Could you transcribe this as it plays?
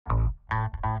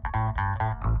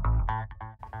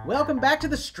Welcome back to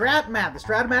the Strat-Mat, the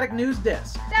Strat-O-Matic News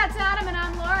Desk. That's Adam and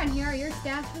I'm Laura, and here are your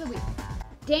stats for the week.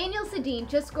 Daniel Sedin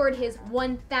just scored his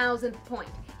 1,000th point.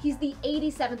 He's the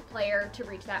 87th player to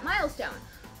reach that milestone,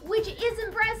 which is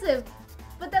impressive,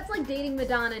 but that's like dating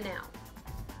Madonna now.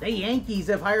 The Yankees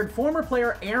have hired former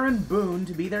player Aaron Boone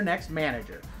to be their next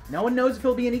manager. No one knows if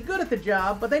he'll be any good at the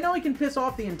job, but they know he can piss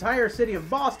off the entire city of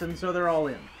Boston, so they're all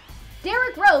in.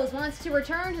 Derrick Rose wants to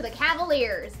return to the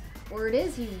Cavaliers. Word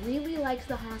is he really likes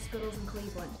the hospitals in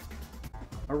Cleveland.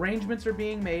 Arrangements are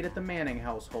being made at the Manning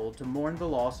household to mourn the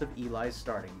loss of Eli's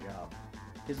starting job.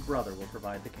 His brother will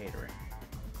provide the catering.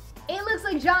 It looks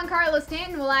like Giancarlo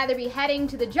Stanton will either be heading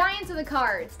to the Giants or the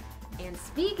Cards. And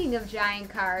speaking of Giant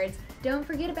Cards, don't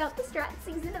forget about the Strat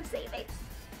season of savings.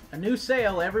 A new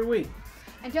sale every week.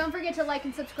 And don't forget to like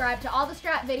and subscribe to all the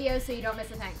Strat videos so you don't miss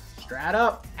a thing. Strat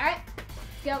up. Alright,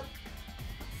 let's go.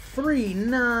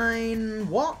 3-9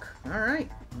 walk. Alright,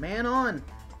 man on.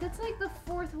 That's like the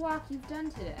 4th walk you've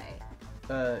done today.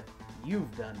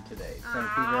 You've done today. Thank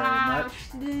you very much.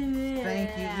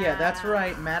 Thank you. Yeah, that's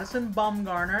right. Madison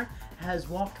Bumgarner has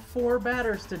walked 4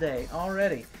 batters today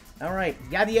already. Alright,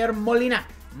 Yadier Molina.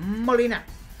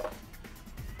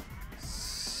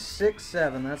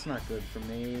 6-7. That's not good for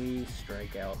me.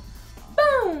 Strikeout.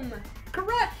 Boom!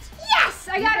 Correct. Yes!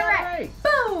 I got it right.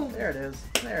 Boom! There it is.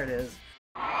 There it is.